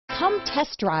Come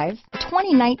test drive the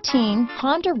 2019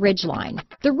 Honda Ridgeline.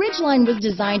 The Ridgeline was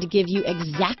designed to give you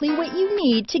exactly what you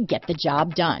need to get the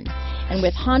job done. And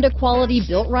with Honda quality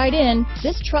built right in,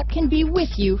 this truck can be with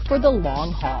you for the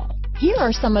long haul. Here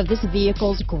are some of this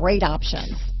vehicle's great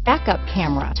options: backup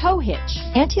camera, tow hitch,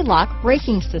 anti-lock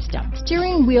braking system,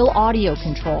 steering wheel audio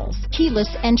controls, keyless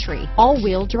entry,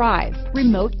 all-wheel drive,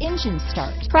 remote engine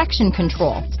start, traction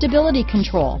control, stability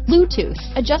control, Bluetooth,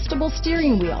 adjustable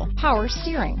steering wheel, power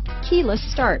steering, keyless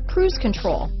start, cruise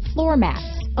control, floor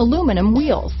mats, aluminum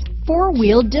wheels,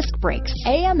 four-wheel disc brakes,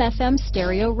 AM/FM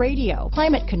stereo radio,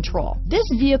 climate control. This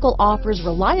vehicle offers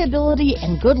reliability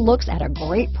and good looks at a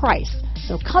great price.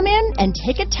 So come in and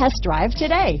take a test drive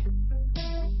today.